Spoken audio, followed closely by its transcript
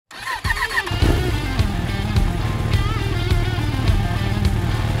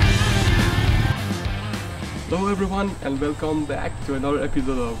everyone, and welcome back to another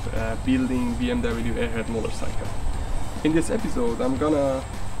episode of building BMW AIRHEAD motorcycle. In this episode I'm gonna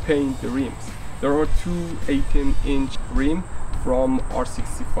paint the rims. There are two 18-inch rims from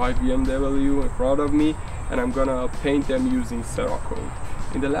R65 BMW in front of me, and I'm gonna paint them using Cerakote.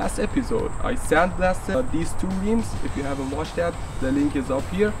 In the last episode I sandblasted these two rims. If you haven't watched that, the link is up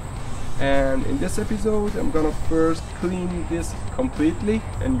here. And in this episode I'm gonna first clean this completely,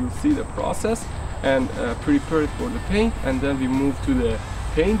 and you'll see the process, and prepare it for the paint, and then we move to the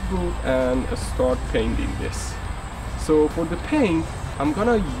paint booth and start painting this. So for the paint I'm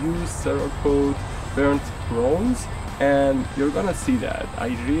gonna use Cerakote burnt bronze, and you're gonna see that I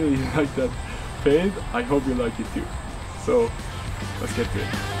really like that paint. I hope you like it too. So let's get to it.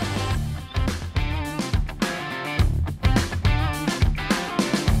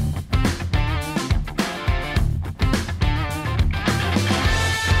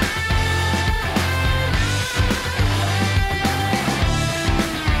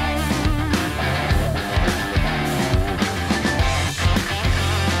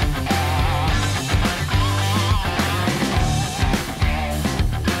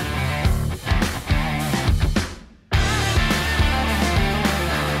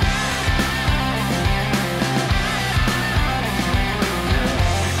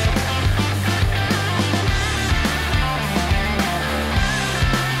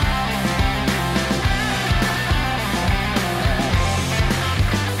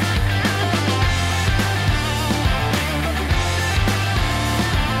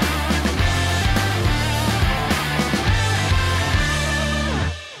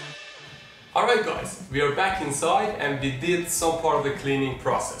 Alright guys, we are back inside and we did some part of the cleaning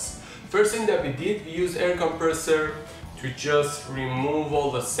process. First thing that we did, we used air compressor to just remove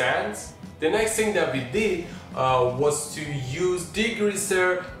all the sands. The next thing that we did was to use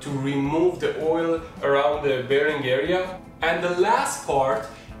degreaser to remove the oil around the bearing area. And the last part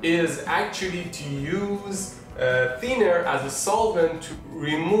is actually to use thinner as a solvent to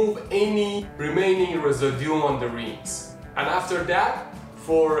remove any remaining residue on the rims. And after that,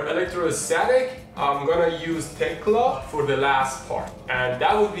 for electrostatic, I'm gonna use Tekla for the last part, and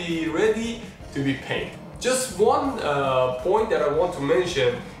that will be ready to be painted. Just one point that I want to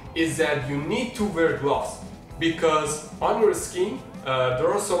mention is that you need to wear gloves, because on your skin there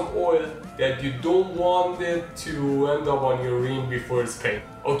are some oil that you don't want it to end up on your rim before it's painted.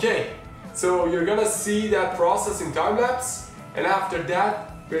 Okay, so you're gonna see that process in time lapse, and after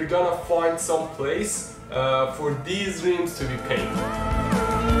that we're gonna find some place for these rims to be painted.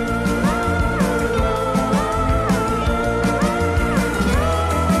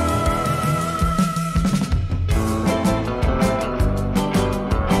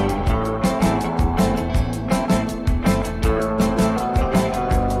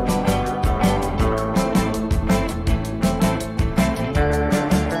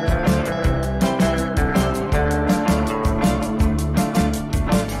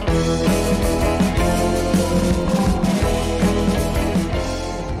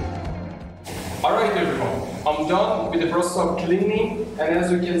 Alright everyone, I'm done with the process of cleaning, and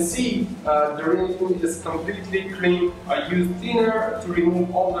as you can see, the rim is completely clean. I used thinner to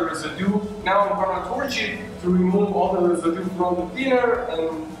remove all the residue. Now I'm going to torch it to remove all the residue from the thinner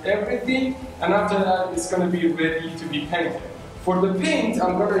and everything, and after that it's going to be ready to be painted. For the paint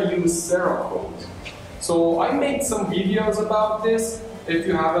I'm going to use Cerakote. So I made some videos about this. If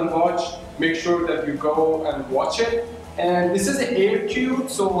you haven't watched, make sure that you go and watch it. And this is an air cube,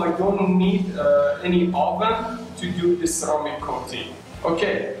 so I don't need any oven to do this ceramic coating.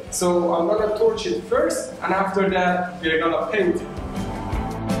 Okay, so I'm gonna torch it first, and after that we're gonna paint it.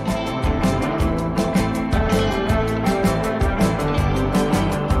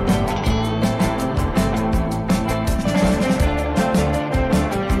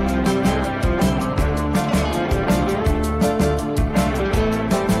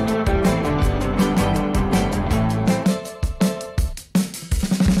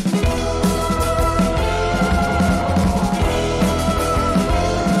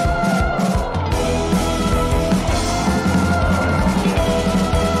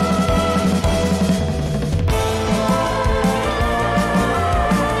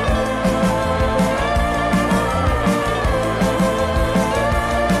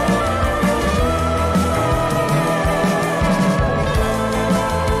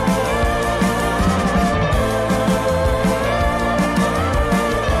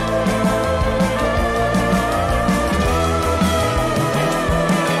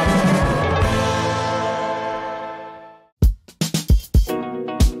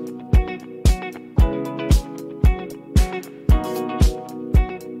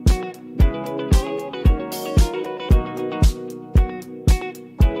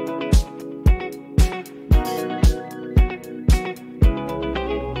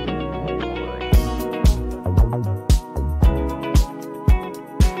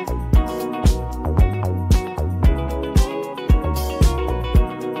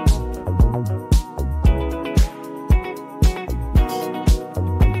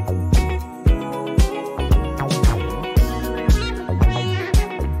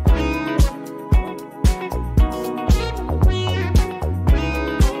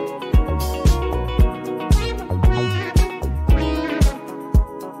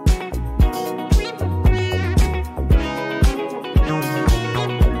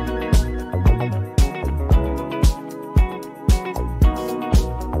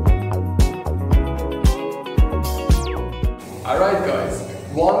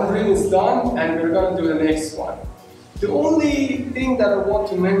 one rim is done and we're gonna do the next one. The only thing that I want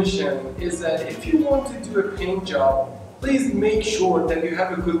to mention is that if you want to do a paint job, please make sure that you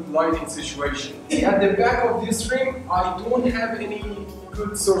have a good lighting situation. At the back of this rim, I don't have any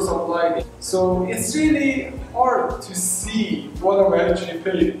good source of lighting. So it's really hard to see what I'm actually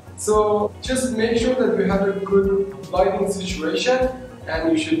painting. So just make sure that you have a good lighting situation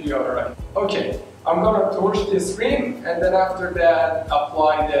and you should be alright. Okay, I'm gonna torch this rim and then after that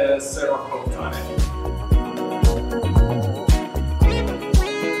apply the Cerakote on it.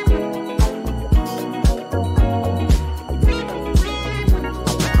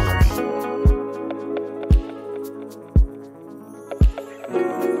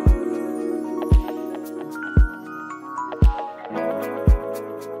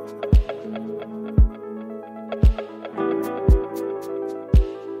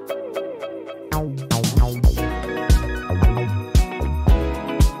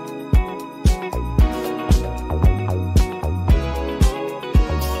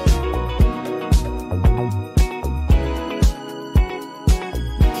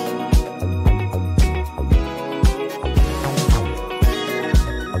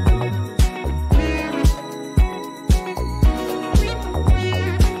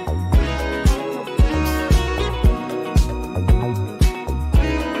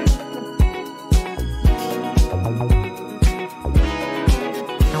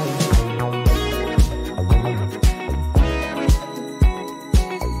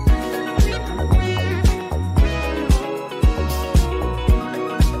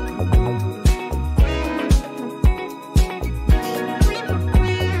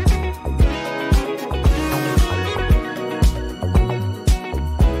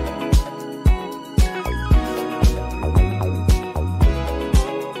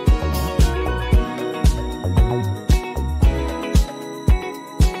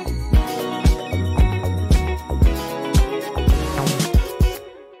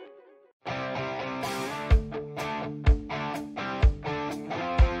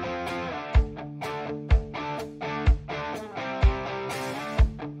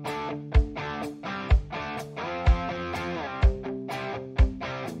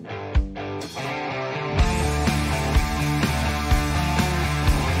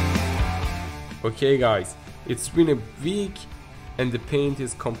 Okay guys, it's been a week and the paint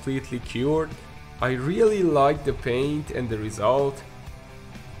is completely cured. I really like the paint and the result.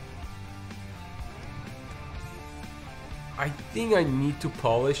 I think I need to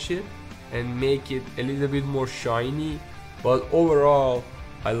polish it and make it a little bit more shiny, but overall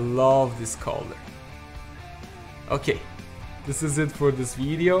I love this color. Okay, this is it for this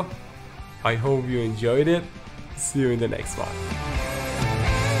video. I hope you enjoyed it. See you in the next one.